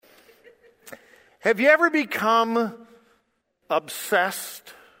Have you ever become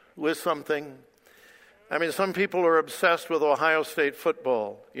obsessed with something? I mean, some people are obsessed with Ohio State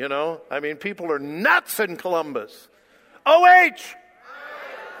football, you know? I mean, people are nuts in Columbus. OH!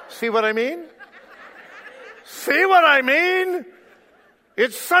 See what I mean? See what I mean?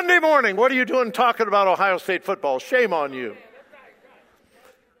 It's Sunday morning. What are you doing talking about Ohio State football? Shame on you.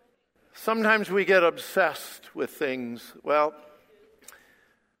 Sometimes we get obsessed with things. Well,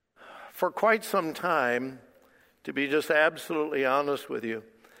 for quite some time, to be just absolutely honest with you,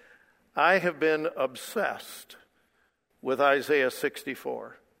 I have been obsessed with Isaiah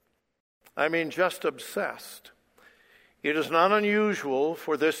 64. I mean, just obsessed. It is not unusual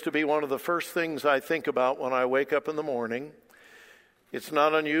for this to be one of the first things I think about when I wake up in the morning. It's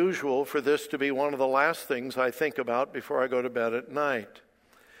not unusual for this to be one of the last things I think about before I go to bed at night.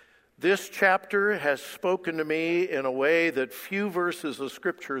 This chapter has spoken to me in a way that few verses of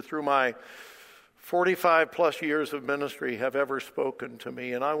Scripture through my 45 plus years of ministry have ever spoken to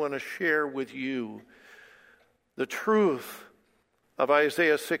me. And I want to share with you the truth of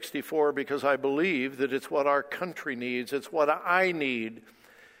Isaiah 64 because I believe that it's what our country needs. It's what I need.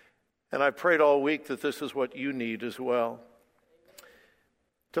 And I prayed all week that this is what you need as well.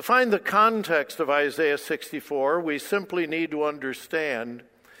 To find the context of Isaiah 64, we simply need to understand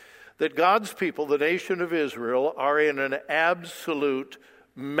that God's people, the nation of Israel, are in an absolute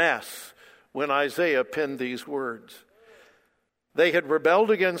mess when Isaiah penned these words. They had rebelled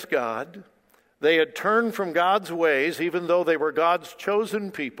against God. They had turned from God's ways, even though they were God's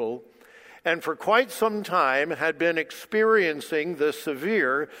chosen people, and for quite some time had been experiencing the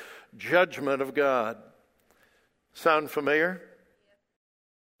severe judgment of God. Sound familiar?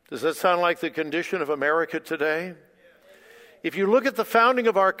 Does that sound like the condition of America today? If you look at the founding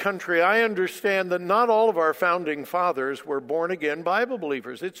of our country, I understand that not all of our founding fathers were born-again Bible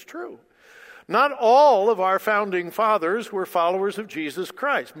believers. It's true. Not all of our founding fathers were followers of Jesus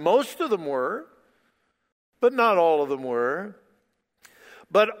Christ. Most of them were, but not all of them were.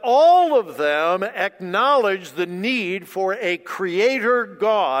 But all of them acknowledged the need for a creator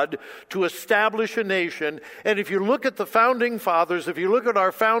God to establish a nation. And if you look at the founding fathers, if you look at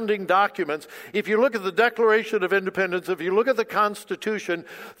our founding documents, if you look at the Declaration of Independence, if you look at the Constitution,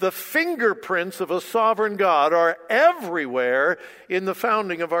 the fingerprints of a sovereign God are everywhere in the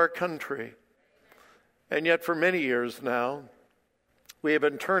founding of our country. And yet for many years now, we have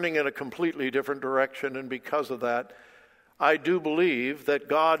been turning in a completely different direction, and because of that, I do believe that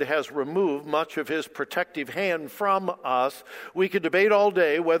God has removed much of his protective hand from us. We could debate all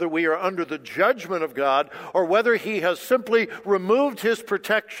day whether we are under the judgment of God or whether he has simply removed his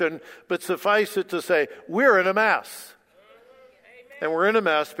protection, but suffice it to say, we're in a mess. And we're in a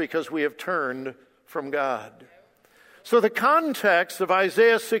mess because we have turned from God. So the context of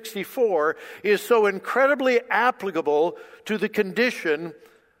Isaiah 64 is so incredibly applicable to the condition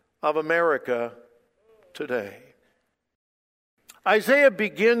of America today. Isaiah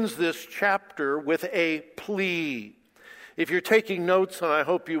begins this chapter with a plea. If you're taking notes, and I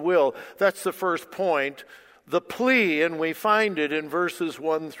hope you will, that's the first point, the plea, and we find it in verses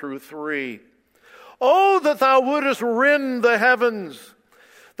 1 through 3. Oh, that thou wouldest rend the heavens,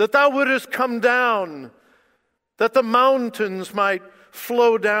 that thou wouldest come down, that the mountains might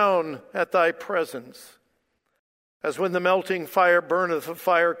flow down at thy presence. As when the melting fire burneth, the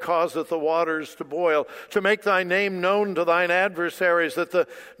fire causeth the waters to boil, to make thy name known to thine adversaries, that the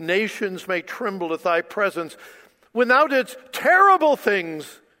nations may tremble at thy presence. When thou didst terrible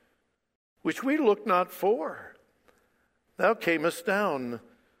things, which we looked not for, thou camest down.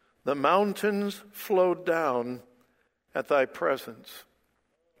 The mountains flowed down at thy presence.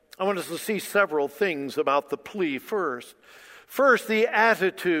 I want us to see several things about the plea first. First, the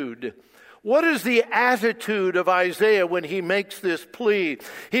attitude. What is the attitude of Isaiah when he makes this plea?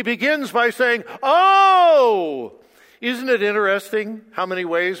 He begins by saying, oh! Isn't it interesting how many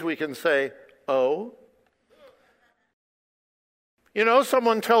ways we can say, oh? You know,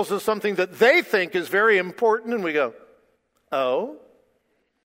 someone tells us something that they think is very important, and we go, oh?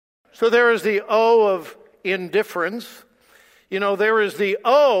 So there is the oh of indifference. You know, there is the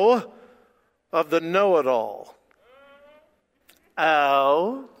oh of the know-it-all.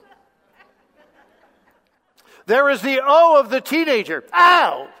 Oh. There is the oh of the teenager.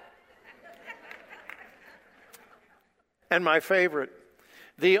 Ow! And my favorite,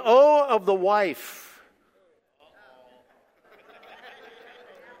 the oh of the wife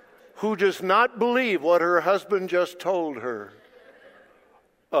who does not believe what her husband just told her.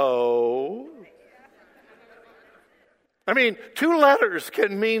 Oh. I mean, two letters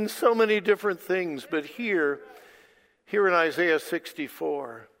can mean so many different things, but here in Isaiah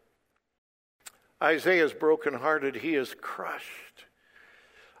 64, Isaiah is brokenhearted. He is crushed.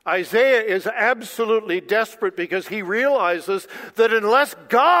 Isaiah is absolutely desperate because he realizes that unless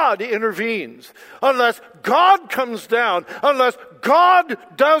God intervenes, unless God comes down, unless God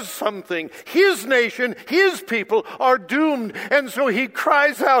does something, his nation, his people are doomed. And so he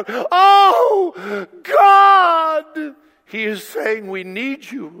cries out, "Oh, God!" He is saying, "We need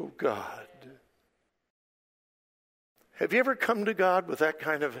you, oh God." Have you ever come to God with that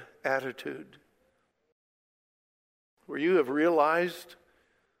kind of attitude? Where you have realized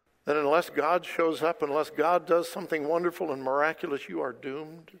that unless God shows up, unless God does something wonderful and miraculous, you are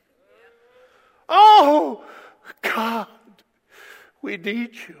doomed? Oh, God, we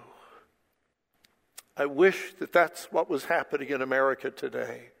need you. I wish that that's what was happening in America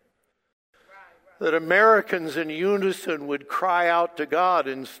today. That Americans in unison would cry out to God.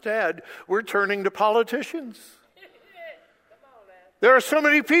 Instead, we're turning to politicians. There are so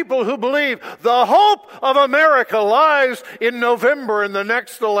many people who believe the hope of America lies in November in the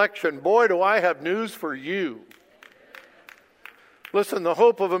next election. Boy, do I have news for you. Listen, the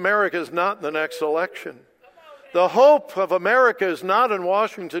hope of America is not in the next election. The hope of America is not in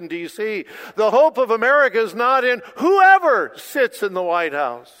Washington, D.C. The hope of America is not in whoever sits in the White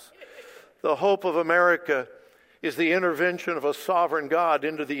House. The hope of America is the intervention of a sovereign God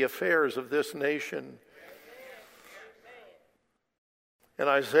into the affairs of this nation. And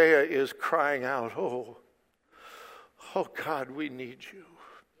Isaiah is crying out, oh God, we need you.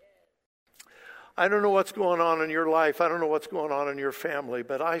 I don't know what's going on in your life. I don't know what's going on in your family,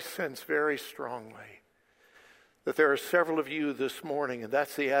 but I sense very strongly that there are several of you this morning, and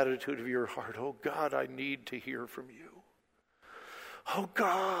that's the attitude of your heart. Oh God, I need to hear from you. Oh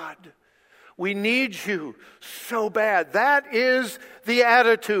God, we need you so bad. That is the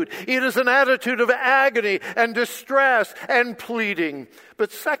attitude. It is an attitude of agony and distress and pleading.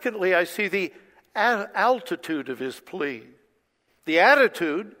 But secondly, I see the altitude of his plea. The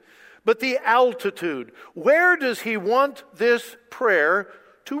attitude, but the altitude. Where does he want this prayer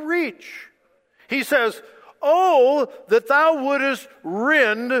to reach? He says, "Oh, that thou wouldest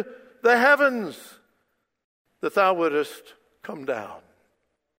rend the heavens, that thou wouldest come down."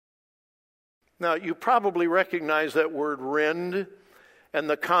 Now, you probably recognize that word rend and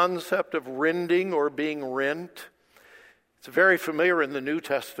the concept of rending or being rent. It's very familiar in the New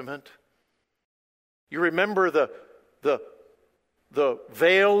Testament. You remember the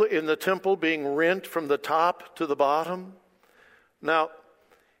veil in the temple being rent from the top to the bottom? Now,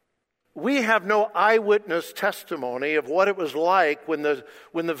 we have no eyewitness testimony of what it was like when the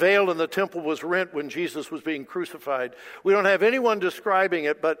veil in the temple was rent when Jesus was being crucified. We don't have anyone describing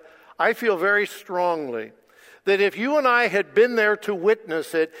it, but I feel very strongly that if you and I had been there to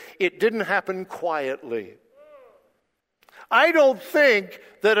witness it, it didn't happen quietly. I don't think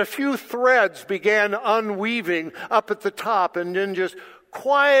that a few threads began unweaving up at the top and then just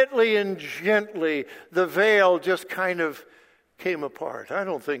quietly and gently the veil just kind of came apart. I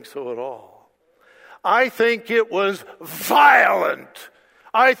don't think so at all. I think it was violent.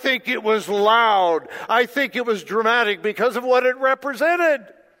 I think it was loud. I think it was dramatic because of what it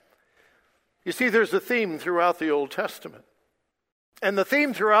represented. You see, there's a theme throughout the Old Testament. And the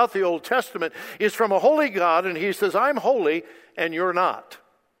theme throughout the Old Testament is from a holy God, and he says, "I'm holy, and you're not."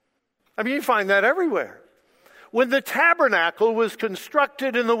 I mean, you find that everywhere. When the tabernacle was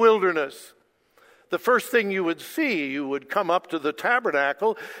constructed in the wilderness, the first thing you would see, you would come up to the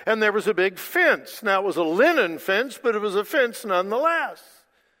tabernacle, and there was a big fence. Now, it was a linen fence, but it was a fence nonetheless.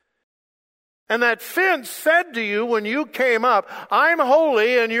 And that fence said to you when you came up, "I'm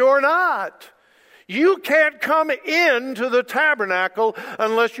holy and you're not. You can't come into the tabernacle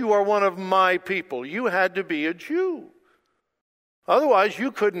unless you are one of my people." You had to be a Jew. Otherwise,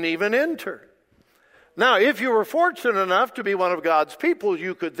 you couldn't even enter. Now, if you were fortunate enough to be one of God's people,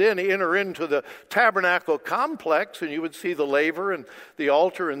 you could then enter into the tabernacle complex and you would see the laver and the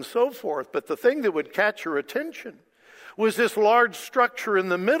altar and so forth. But the thing that would catch your attention was this large structure in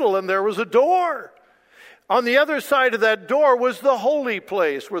the middle, and there was a door. On the other side of that door was the holy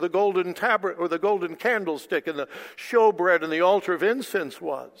place where the golden or the golden candlestick and the showbread and the altar of incense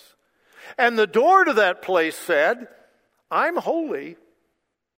was. And the door to that place said, "I'm holy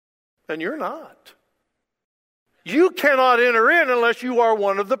and you're not. You cannot enter in unless you are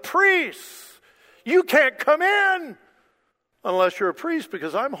one of the priests. You can't come in unless you're a priest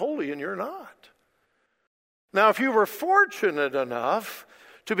because I'm holy and you're not." Now, if you were fortunate enough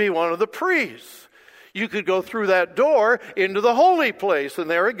to be one of the priests, you could go through that door into the holy place, and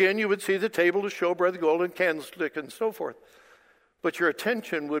there again you would see the table, the showbread, the golden candlestick, and so forth. But your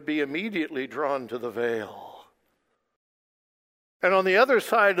attention would be immediately drawn to the veil. And on the other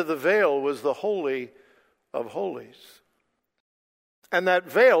side of the veil was the Holy of Holies. And that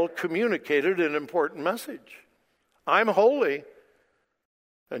veil communicated an important message. I'm holy,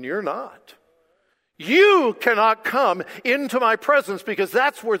 and you're not. You cannot come into my presence, because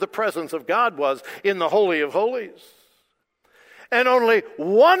that's where the presence of God was, in the Holy of Holies. And only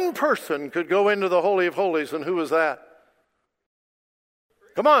one person could go into the Holy of Holies, and who was that?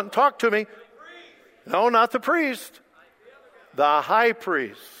 Come on, talk to me. No, not the priest. The high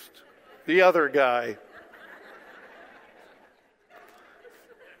priest. The other guy.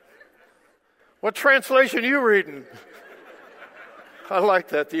 What translation are you reading? I like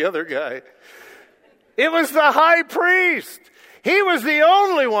that, the other guy. It was the high priest. He was the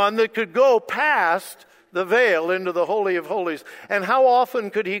only one that could go past the veil into the Holy of Holies. And how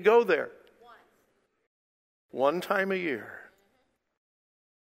often could he go there? One time a year.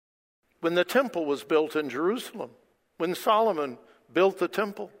 When the temple was built in Jerusalem, when Solomon built the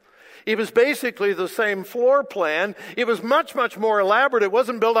temple. It was basically the same floor plan. It was much, much more elaborate. It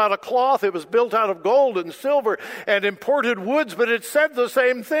wasn't built out of cloth. It was built out of gold and silver and imported woods, but it said the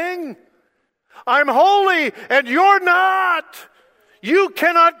same thing. I'm holy and you're not. You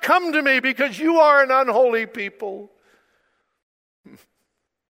cannot come to me because you are an unholy people.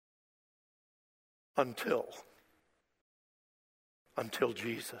 Until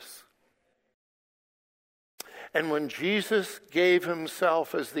Jesus. And when Jesus gave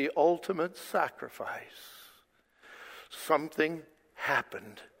himself as the ultimate sacrifice, something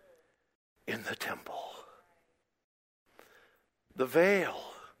happened in the temple. The veil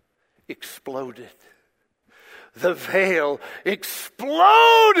exploded. The veil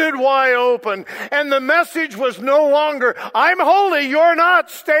exploded wide open, and the message was no longer, I'm holy, you're not,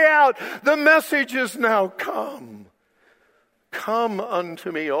 stay out. The message is now, come. Come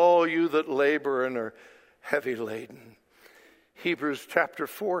unto me, all you that labor and are heavy laden. Hebrews chapter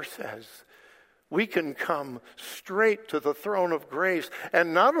 4 says, we can come straight to the throne of grace.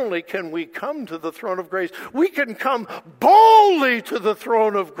 And not only can we come to the throne of grace, we can come boldly to the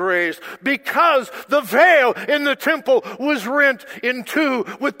throne of grace, because the veil in the temple was rent in two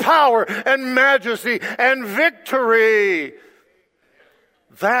with power and majesty and victory.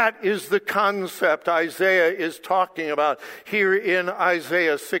 That is the concept Isaiah is talking about here in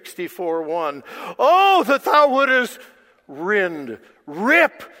Isaiah 64:1. Oh, that thou wouldest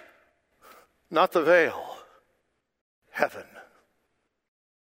rip, not the veil, heaven.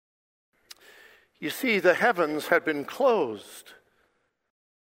 You see, the heavens had been closed.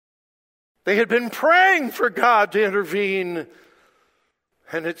 They had been praying for God to intervene,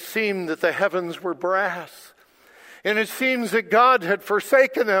 and it seemed that the heavens were brass. And it seems that God had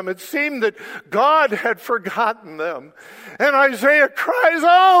forsaken them. It seemed that God had forgotten them. And Isaiah cries,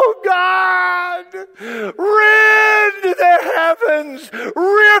 oh God, rend the heavens,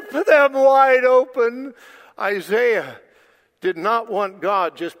 rip them wide open. Isaiah did not want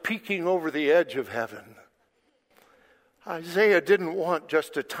God just peeking over the edge of heaven. Isaiah didn't want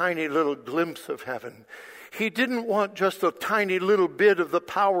just a tiny little glimpse of heaven. He didn't want just a tiny little bit of the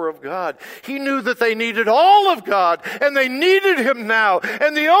power of God. He knew that they needed all of God, and they needed him now.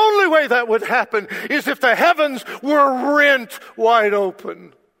 And the only way that would happen is if the heavens were rent wide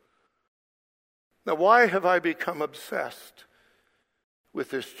open. Now, why have I become obsessed with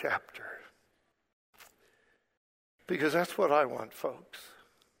this chapter? Because that's what I want, folks.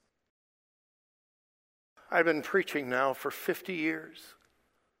 I've been preaching now for 50 years.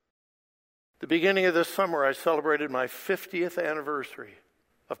 The beginning of this summer, I celebrated my 50th anniversary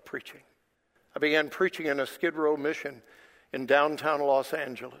of preaching. I began preaching in a Skid Row mission in downtown Los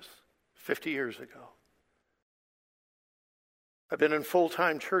Angeles 50 years ago. I've been in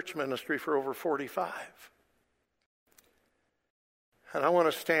full-time church ministry for over 45. And I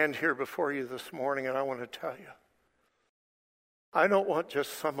want to stand here before you this morning, and I want to tell you, I don't want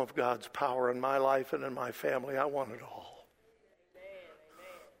just some of God's power in my life and in my family. I want it all.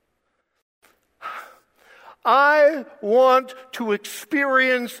 I want to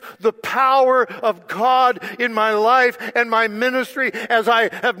experience the power of God in my life and my ministry as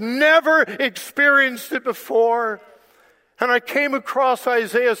I have never experienced it before. And I came across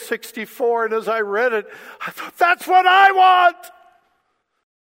Isaiah 64, and as I read it, I thought, that's what I want!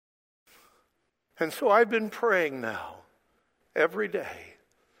 And so I've been praying now, every day,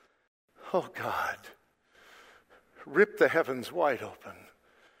 oh God, rip the heavens wide open.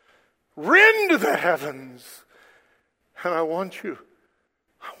 Rend the heavens. And I want you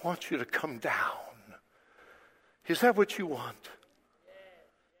to come down. Is that what you want?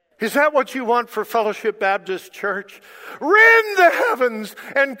 Is that what you want for Fellowship Baptist Church? Rend the heavens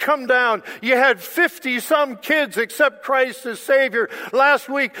and come down. You had 50-some kids accept Christ as Savior last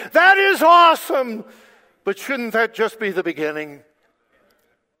week. That is awesome. But shouldn't that just be the beginning?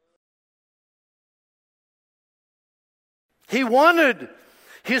 He wanted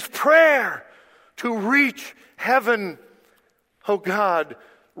his prayer to reach heaven. Oh God,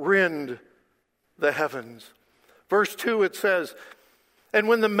 rend the heavens. Verse 2 it says, and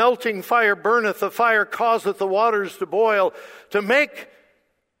when the melting fire burneth, the fire causeth the waters to boil, to make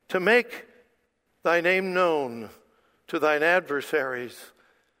thy name known to thine adversaries,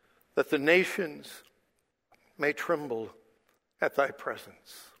 that the nations may tremble at thy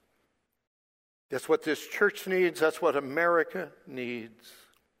presence. That's what this church needs. That's what America needs.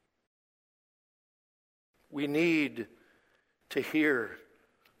 We need to hear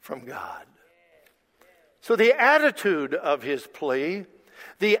from God. So the attitude of his plea,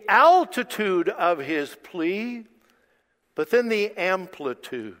 the altitude of his plea, but then the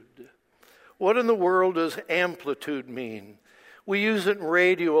amplitude. What in the world does amplitude mean? We use it in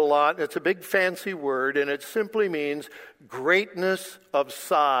radio a lot. It's a big fancy word, and it simply means greatness of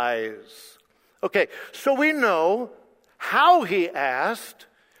size. Okay, so we know how he asked,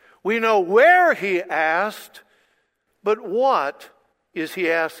 we know where he asked, but what is he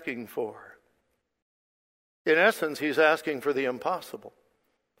asking for? In essence, he's asking for the impossible.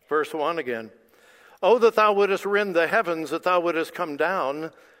 Verse 1 again. Oh, that thou wouldest rend the heavens, that thou wouldest come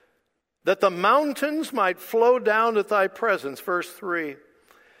down, that the mountains might flow down at thy presence. Verse 3.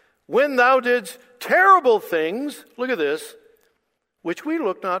 When thou didst terrible things, look at this, which we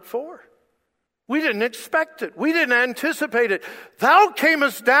looked not for. We didn't expect it. We didn't anticipate it. Thou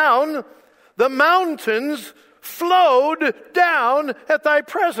camest down, the mountains flowed down at thy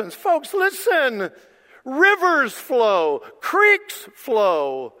presence. Folks, listen. Rivers flow, creeks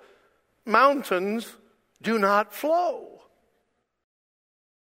flow, mountains do not flow.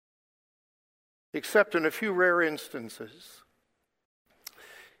 Except in a few rare instances.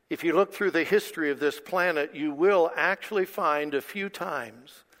 If you look through the history of this planet, you will actually find a few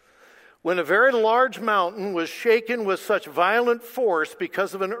times when a very large mountain was shaken with such violent force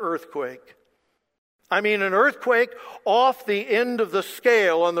because of an earthquake. I mean, an earthquake off the end of the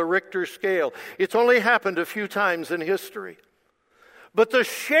scale on the Richter scale. It's only happened a few times in history. But the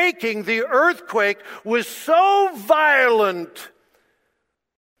shaking, the earthquake, was so violent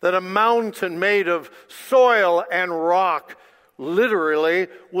that a mountain made of soil and rock literally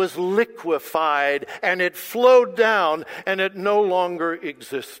was liquefied, and it flowed down, and it no longer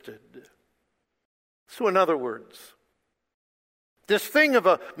existed. So in other words, this thing of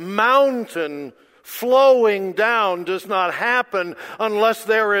a mountain flowing down does not happen unless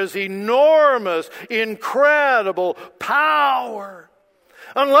there is enormous, incredible power.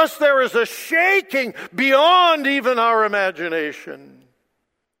 Unless there is a shaking beyond even our imagination.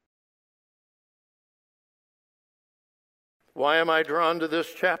 Why am I drawn to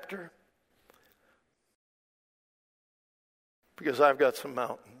this chapter? Because I've got some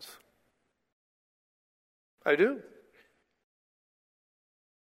mountains. I do.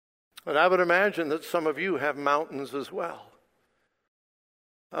 And I would imagine that some of you have mountains as well.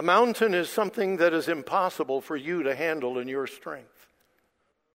 A mountain is something that is impossible for you to handle in your strength.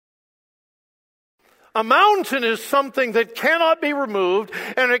 A mountain is something that cannot be removed,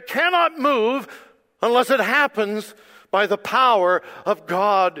 and it cannot move unless it happens by the power of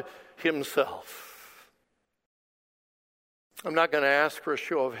God himself. I'm not going to ask for a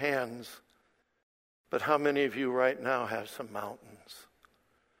show of hands, but how many of you right now have some mountains?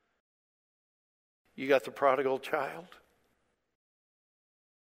 You got the prodigal child?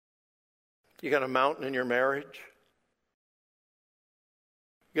 You got a mountain in your marriage?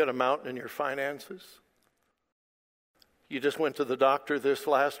 You got a mountain in your finances? You just went to the doctor this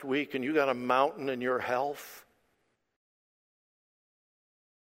last week and you got a mountain in your health?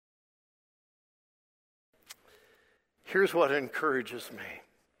 Here's what encourages me.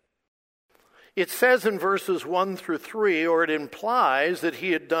 It says in verses 1 through 3, or it implies that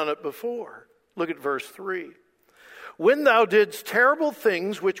he had done it before. Look at verse 3. When thou didst terrible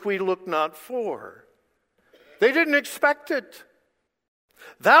things which we looked not for. They didn't expect it.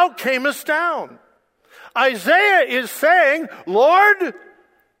 Thou camest down. Isaiah is saying, Lord,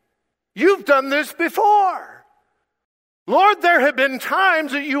 you've done this before. Lord, there have been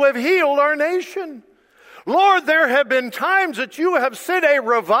times that you have healed our nation. Lord, there have been times that you have sent a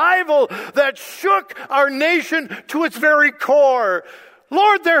revival that shook our nation to its very core.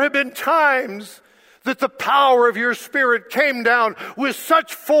 Lord, there have been times that the power of your Spirit came down with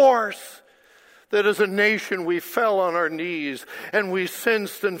such force that as a nation we fell on our knees and we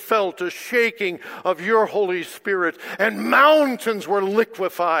sensed and felt a shaking of your Holy Spirit, and mountains were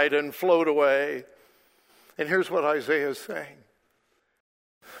liquefied and flowed away. And here's what Isaiah is saying.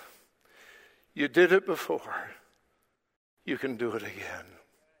 You did it before. You can do it again.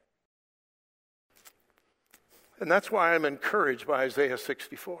 And that's why I'm encouraged by Isaiah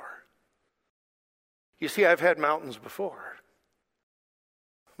 64. You see, I've had mountains before.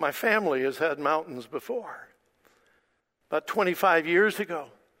 My family has had mountains before. About 25 years ago,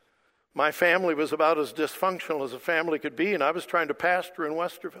 my family was about as dysfunctional as a family could be, and I was trying to pastor in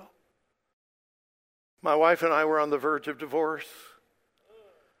Westerville. My wife and I were on the verge of divorce.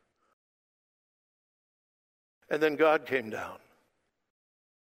 And then God came down.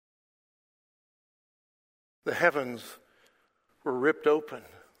 The heavens were ripped open,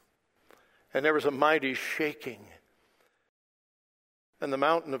 and there was a mighty shaking. And the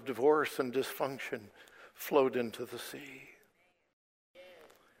mountain of divorce and dysfunction flowed into the sea.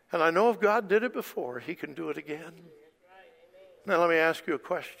 And I know if God did it before, he can do it again. Now let me ask you a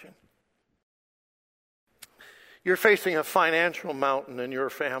question. You're facing a financial mountain in your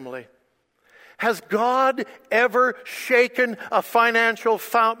family. Has God ever shaken a financial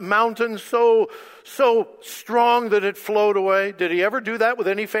mountain so strong that it flowed away? Did he ever do that with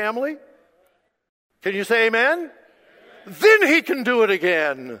any family? Can you say amen? Then he can do it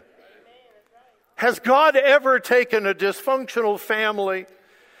again. Has God ever taken a dysfunctional family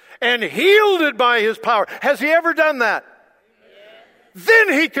and healed it by his power? Has he ever done that?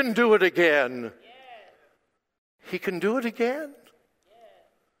 Then he can do it again. He can do it again.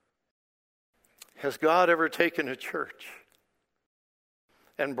 Has God ever taken a church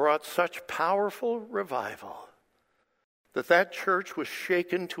and brought such powerful revival that that church was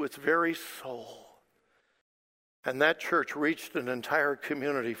shaken to its very soul? And that church reached an entire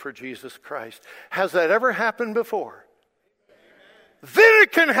community for Jesus Christ. Has that ever happened before? Then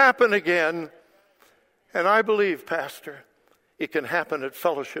it can happen again. And I believe, Pastor, it can happen at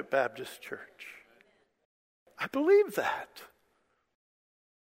Fellowship Baptist Church. I believe that.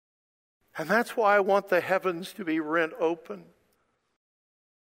 And that's why I want the heavens to be rent open.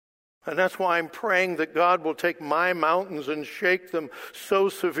 And that's why I'm praying that God will take my mountains and shake them so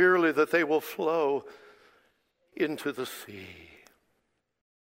severely that they will flow into the sea.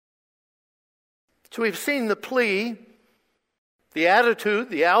 So we've seen the plea, the attitude,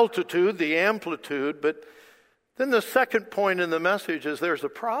 the altitude, the amplitude, but then the second point in the message is there's a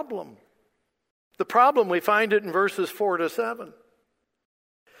problem. The problem, we find it in verses 4 to 7.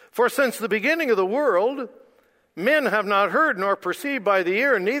 For since the beginning of the world, men have not heard nor perceived by the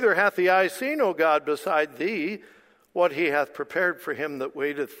ear, neither hath the eye seen, O God, beside thee, what he hath prepared for him that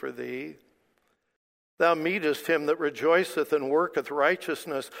waiteth for thee. Thou meetest him that rejoiceth and worketh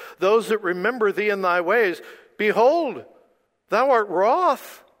righteousness, those that remember thee in thy ways. Behold, thou art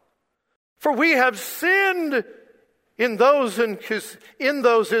wroth, for we have sinned. In those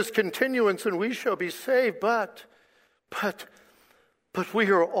is continuance, and we shall be saved. But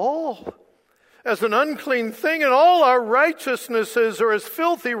we are all as an unclean thing, and all our righteousnesses are as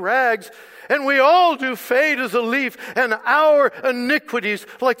filthy rags, and we all do fade as a leaf, and our iniquities,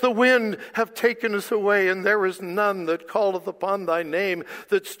 like the wind, have taken us away. And there is none that calleth upon thy name,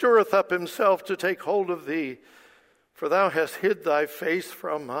 that stirreth up himself to take hold of thee. For thou hast hid thy face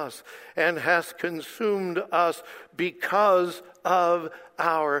from us, and hast consumed us because of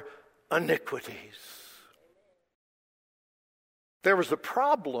our iniquities. There was a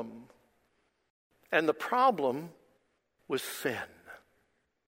problem, and the problem was sin.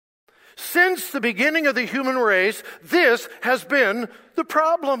 Since the beginning of the human race, this has been the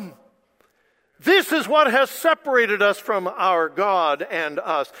problem. This is what has separated us from our God and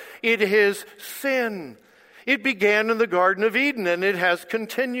us. It is sin. It began in the Garden of Eden, and it has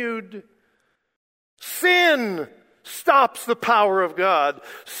continued. Sin stops the power of God.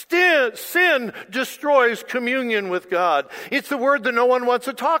 Sin destroys communion with God. It's the word that no one wants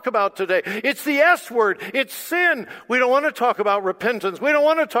to talk about today. It's the S word. It's sin. We don't want to talk about repentance. We don't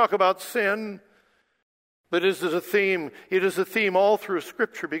want to talk about sin. But it is a theme. It is a theme all through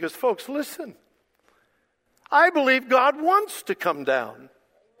Scripture because, folks, listen. I believe God wants to come down.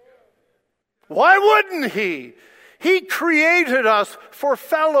 Why wouldn't he? He created us for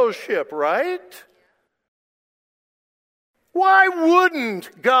fellowship, right? Why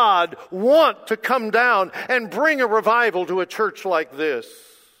wouldn't God want to come down and bring a revival to a church like this?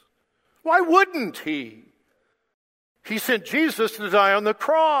 Why wouldn't he? He sent Jesus to die on the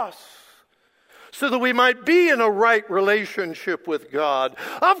cross so that we might be in a right relationship with God.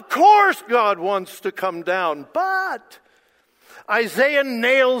 Of course God wants to come down, but Isaiah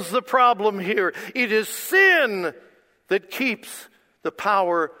nails the problem here. It is sin that keeps the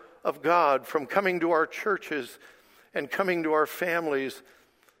power of God from coming to our churches and coming to our families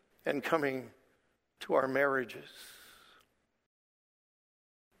and coming to our marriages.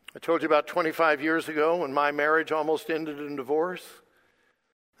 I told you about 25 years ago when my marriage almost ended in divorce.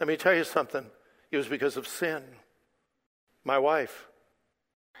 Let me tell you something. It was because of sin. My wife.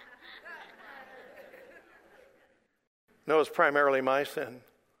 No, it was primarily my sin.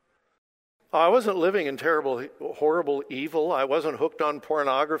 I wasn't living in terrible, horrible evil. I wasn't hooked on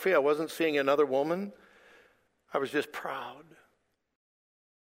pornography. I wasn't seeing another woman. I was just proud.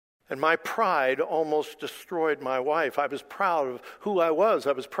 And my pride almost destroyed my wife. I was proud of who I was.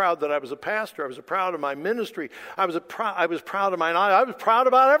 I was proud that I was a pastor. I was proud of my ministry. I was proud of my knowledge. I was proud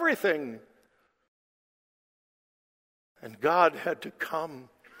about everything. And God had to come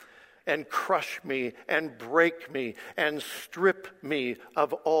and crush me and break me and strip me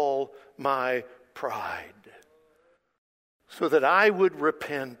of all my pride so that I would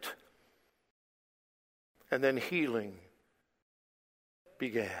repent. And then healing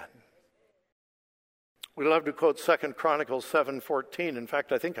began. We love to quote 2 Chronicles 7:14. In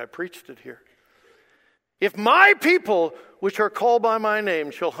fact, I think I preached it here. If my people, which are called by my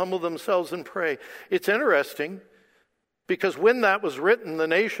name, shall humble themselves and pray. It's interesting because when that was written, the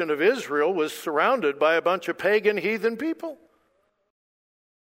nation of Israel was surrounded by a bunch of pagan, heathen people.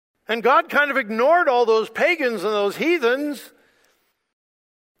 And God kind of ignored all those pagans and those heathens.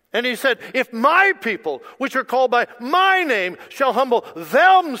 And he said, if my people, which are called by my name, shall humble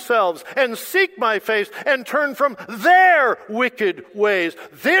themselves and seek my face and turn from their wicked ways,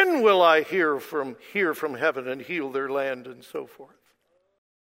 then will I hear from heaven and heal their land, and so forth.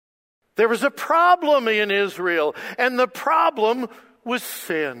 There was a problem in Israel, and the problem was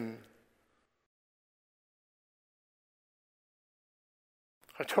sin.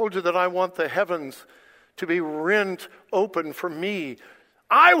 I told you that I want the heavens to be rent open for me.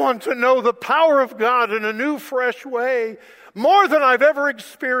 I want to know the power of God in a new, fresh way, more than I've ever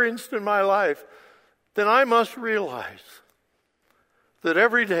experienced in my life. Then I must realize that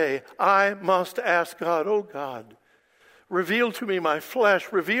every day I must ask God, oh God, reveal to me my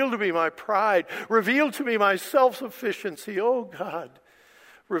flesh, reveal to me my pride, reveal to me my self-sufficiency. Oh God,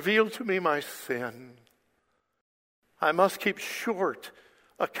 reveal to me my sin. I must keep short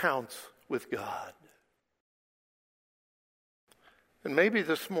accounts with God. And maybe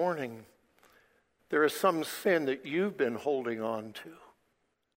this morning there is some sin that you've been holding on to,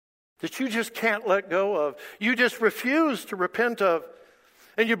 that you just can't let go of. You just refuse to repent of.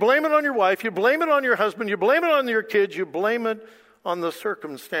 And you blame it on your wife, you blame it on your husband, you blame it on your kids, you blame it on the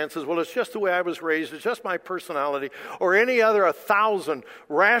circumstances. Well, it's just the way I was raised, it's just my personality, or any other 1,000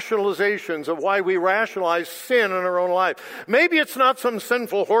 rationalizations of why we rationalize sin in our own life. Maybe it's not some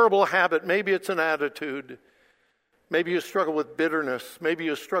sinful, horrible habit. Maybe it's an attitude. Maybe you struggle with bitterness. Maybe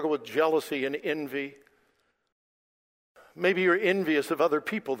you struggle with jealousy and envy. Maybe you're envious of other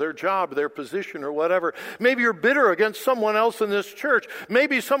people, their job, their position, or whatever. Maybe you're bitter against someone else in this church.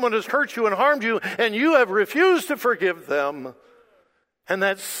 Maybe someone has hurt you and harmed you, and you have refused to forgive them. And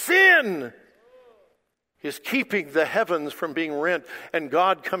that sin is keeping the heavens from being rent and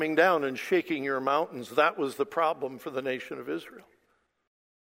God coming down and shaking your mountains. That was the problem for the nation of Israel.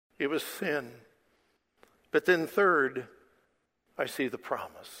 It was sin. But then third, I see the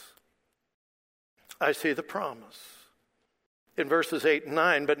promise. I see the promise. In verses 8 and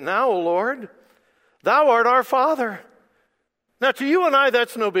 9, but now, O Lord, thou art our Father. Now to you and I,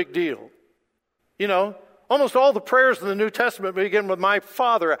 that's no big deal. You know, almost all the prayers in the New Testament begin with my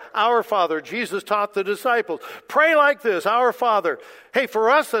Father, our Father. Jesus taught the disciples, pray like this, our Father. Hey, for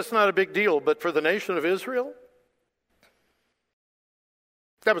us, that's not a big deal, but for the nation of Israel,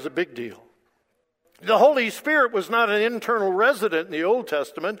 that was a big deal. The Holy Spirit was not an internal resident in the Old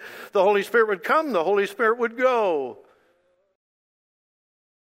Testament. The Holy Spirit would come, the Holy Spirit would go.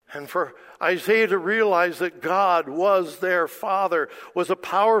 And for Isaiah to realize that God was their Father was a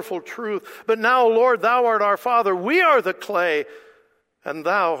powerful truth. But now, Lord, thou art our Father. We are the clay, and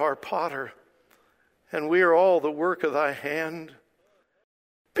thou art potter. And we are all the work of thy hand.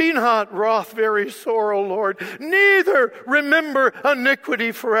 Be not wroth very sore, O Lord, neither remember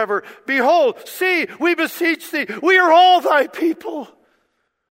iniquity forever. Behold, see, we beseech thee, we are all thy people.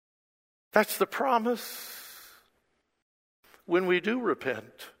 That's the promise. When we do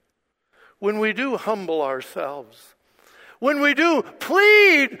repent, when we do humble ourselves, when we do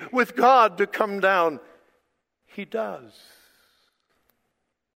plead with God to come down, he does.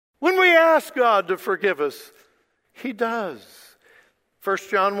 When we ask God to forgive us, he does. 1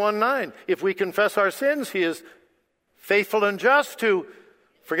 John 1:9, if we confess our sins, he is faithful and just to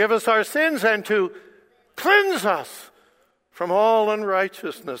forgive us our sins and to cleanse us from all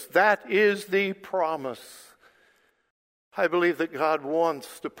unrighteousness. That is the promise. I believe that God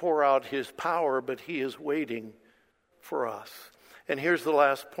wants to pour out his power, but he is waiting for us. And here's the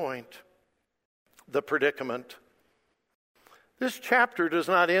last point, the predicament. This chapter does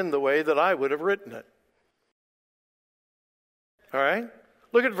not end the way that I would have written it. All right?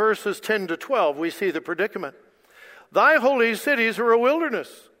 Look at verses 10 to 12. We see the predicament. Thy holy cities are a wilderness.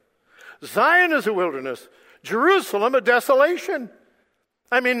 Zion is a wilderness. Jerusalem a desolation.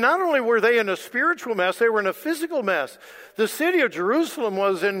 I mean, not only were they in a spiritual mess, they were in a physical mess. The city of Jerusalem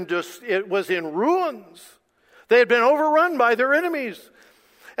was in ruins. They had been overrun by their enemies.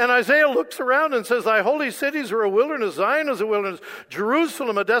 And Isaiah looks around and says, thy holy cities are a wilderness. Zion is a wilderness.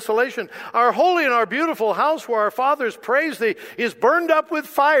 Jerusalem a desolation. Our holy and our beautiful house where our fathers praised thee is burned up with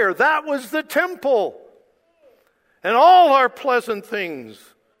fire. That was the temple. And all our pleasant things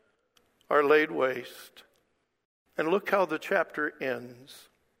are laid waste. And look how the chapter ends.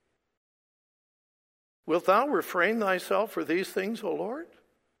 Wilt thou refrain thyself for these things, O Lord?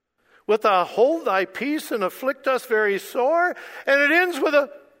 Wilt thou hold thy peace and afflict us very sore? And it ends with a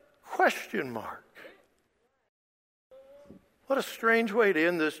question mark. What a strange way to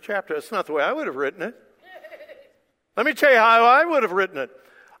end this chapter. That's not the way I would have written it. Let me tell you how I would have written it.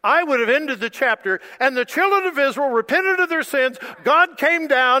 I would have ended the chapter, and the children of Israel repented of their sins. God came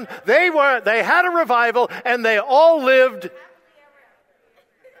down. They had a revival, and they all lived.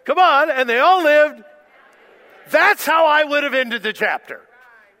 Come on, and they all lived. That's how I would have ended the chapter.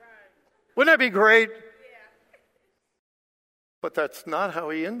 Wouldn't that be great? But that's not how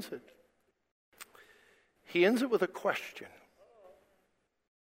he ends it. He ends it with a question.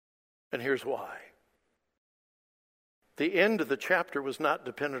 And here's why. The end of the chapter was not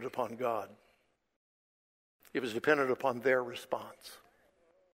dependent upon God. It was dependent upon their response.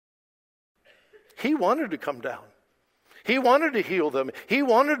 He wanted to come down. He wanted to heal them. He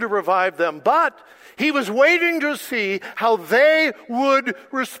wanted to revive them. But he was waiting to see how they would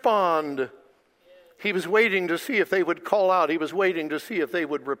respond. He was waiting to see if they would call out. He was waiting to see if they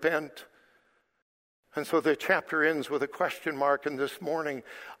would repent. And so the chapter ends with a question mark. And this morning,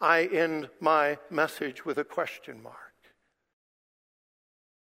 I end my message with a question mark.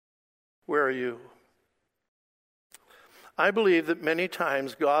 Where are you? I believe that many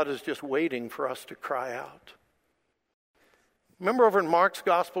times God is just waiting for us to cry out. Remember over in Mark's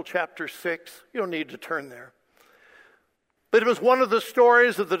Gospel, chapter 6? You don't need to turn there. But it was one of the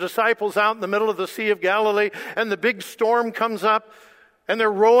stories of the disciples out in the middle of the Sea of Galilee, and the big storm comes up, and they're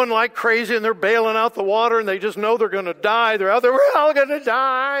rowing like crazy, and they're bailing out the water, and they just know they're going to die. They're out there, we're all going to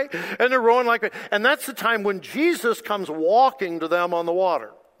die. And they're rowing like crazy. And that's the time when Jesus comes walking to them on the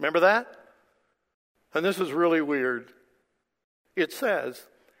water. Remember that? And this is really weird. It says,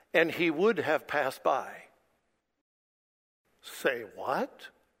 and he would have passed by. Say what?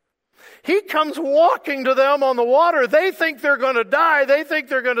 He comes walking to them on the water. They think they're going to die. They think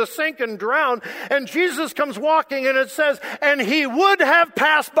they're going to sink and drown. And Jesus comes walking, and it says, and he would have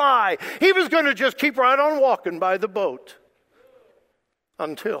passed by. He was going to just keep right on walking by the boat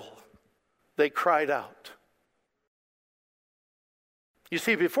until they cried out. You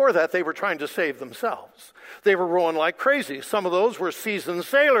see, before that, they were trying to save themselves. They were rowing like crazy. Some of those were seasoned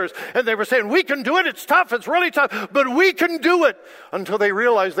sailors, and they were saying, we can do it, it's tough, it's really tough, but we can do it, until they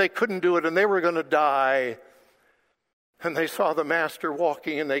realized they couldn't do it, and they were going to die. And they saw the master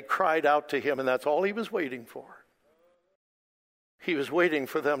walking, and they cried out to him, and that's all he was waiting for. He was waiting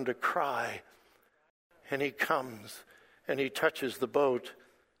for them to cry, and he comes, and he touches the boat,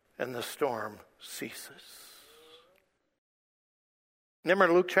 and the storm ceases. Remember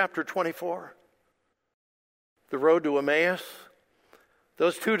in Luke chapter 24, the road to Emmaus?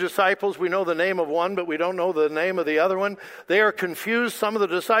 Those two disciples, we know the name of one, but we don't know the name of the other one. They are confused. Some of the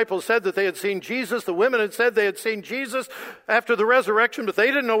disciples said that they had seen Jesus. The women had said they had seen Jesus after the resurrection, but they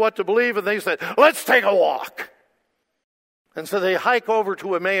didn't know what to believe, and they said, let's take a walk. And so they hike over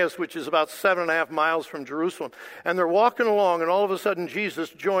to Emmaus, which is about 7.5 miles from Jerusalem. And they're walking along, and all of a sudden Jesus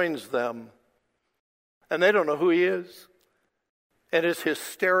joins them. And they don't know who he is. And it's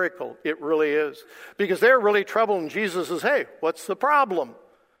hysterical. It really is. Because they're really troubled, and Jesus says, hey, what's the problem?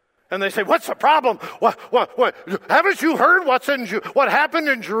 And they say, what's the problem? What? Haven't you heard what happened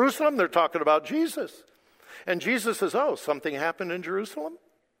in Jerusalem? They're talking about Jesus. And Jesus says, oh, something happened in Jerusalem?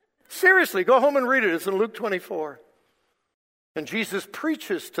 Seriously, go home and read it. It's in Luke 24. And Jesus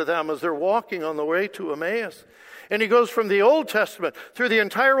preaches to them as they're walking on the way to Emmaus. And he goes from the Old Testament through the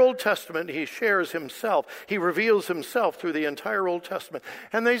entire Old Testament. He shares himself. He reveals himself through the entire Old Testament.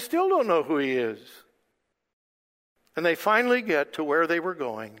 And they still don't know who he is. And they finally get to where they were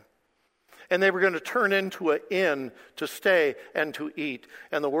going. And they were going to turn into an inn to stay and to eat.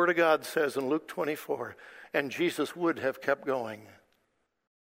 And the Word of God says in Luke 24, and Jesus would have kept going.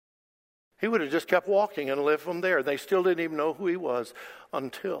 He would have just kept walking and lived from there. They still didn't even know who he was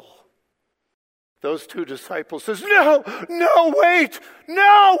until those two disciples says, no, wait.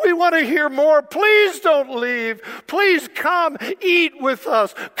 No, we want to hear more. Please don't leave. Please come, eat with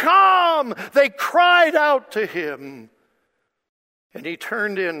us. Come. They cried out to him. And he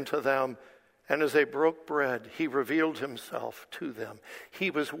turned in to them. And as they broke bread, he revealed himself to them.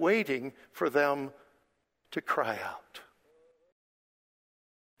 He was waiting for them to cry out.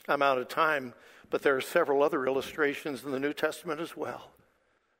 I'm out of time, but there are several other illustrations in the New Testament as well.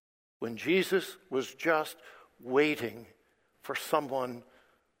 When Jesus was just waiting for someone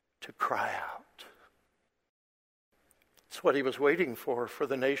to cry out. It's what he was waiting for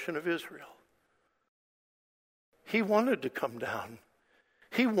the nation of Israel. He wanted to come down.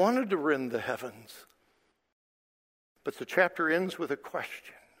 He wanted to rend the heavens. But the chapter ends with a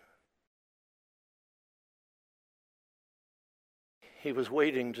question. He was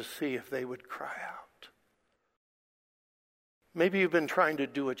waiting to see if they would cry out. Maybe you've been trying to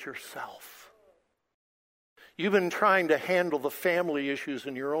do it yourself. You've been trying to handle the family issues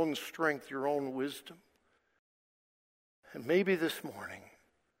in your own strength, your own wisdom. And maybe this morning,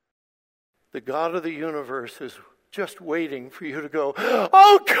 the God of the universe is just waiting for you to go,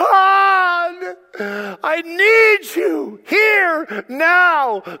 oh God, I need you here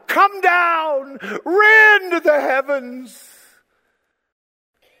now. Come down, rend the heavens.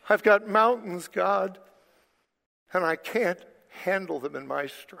 I've got mountains, God, and I can't handle them in my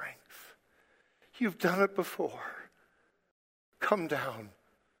strength. You've done it before. Come down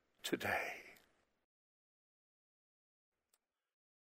today.